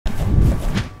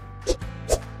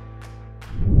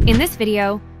In this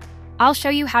video, I'll show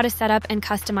you how to set up and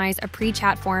customize a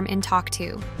pre-chat form in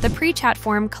tawk.to. The pre-chat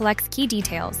form collects key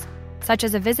details, such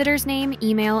as a visitor's name,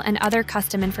 email, and other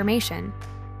custom information,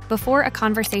 before a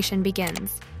conversation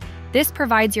begins. This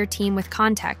provides your team with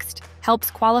context, helps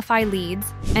qualify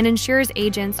leads, and ensures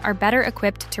agents are better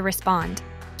equipped to respond.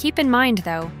 Keep in mind,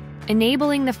 though,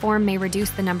 enabling the form may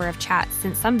reduce the number of chats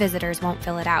since some visitors won't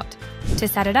fill it out. To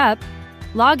set it up,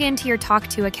 log into your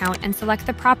tawk.to account and select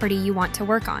the property you want to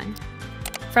work on.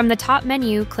 From the top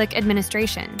menu, click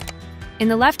Administration. In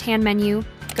the left-hand menu,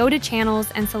 go to Channels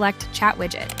and select Chat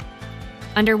Widget.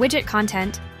 Under Widget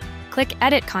Content, click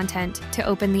Edit Content to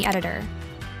open the editor.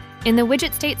 In the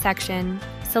Widget State section,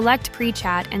 select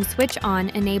Pre-Chat and switch on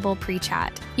Enable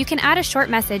Pre-Chat. You can add a short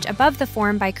message above the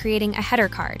form by creating a header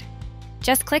card.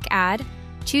 Just click Add,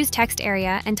 choose Text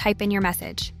Area, and type in your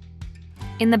message.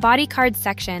 In the Body Cards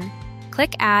section,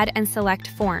 click Add and select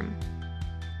Form.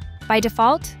 By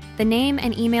default, the name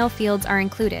and email fields are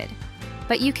included,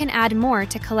 but you can add more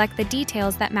to collect the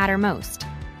details that matter most.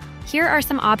 Here are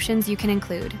some options you can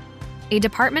include: a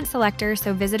department selector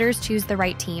so visitors choose the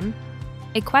right team,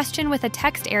 a question with a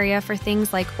text area for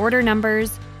things like order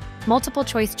numbers, multiple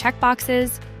choice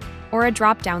checkboxes, or a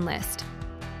drop-down list.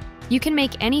 You can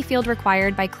make any field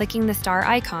required by clicking the star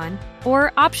icon,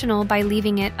 or optional by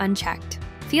leaving it unchecked.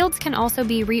 Fields can also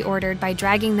be reordered by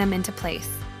dragging them into place.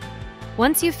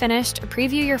 Once you've finished,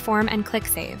 preview your form and click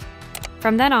Save.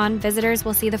 From then on, visitors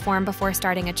will see the form before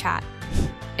starting a chat.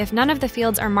 If none of the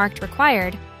fields are marked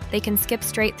required, they can skip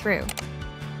straight through.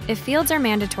 If fields are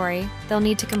mandatory, they'll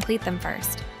need to complete them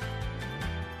first.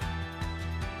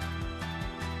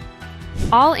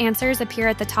 All answers appear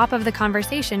at the top of the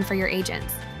conversation for your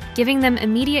agents, giving them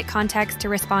immediate context to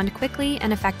respond quickly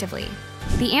and effectively.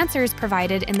 The answers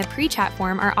provided in the pre-chat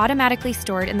form are automatically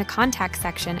stored in the Contact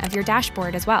section of your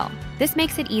dashboard as well. This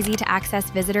makes it easy to access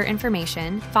visitor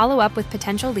information, follow up with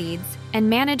potential leads, and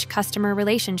manage customer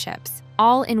relationships,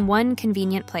 all in one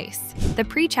convenient place. The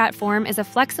pre-chat form is a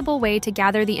flexible way to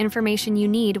gather the information you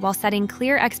need while setting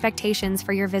clear expectations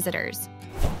for your visitors.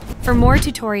 For more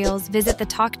tutorials, visit the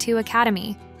tawk.to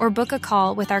Academy or book a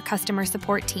call with our customer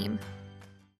support team.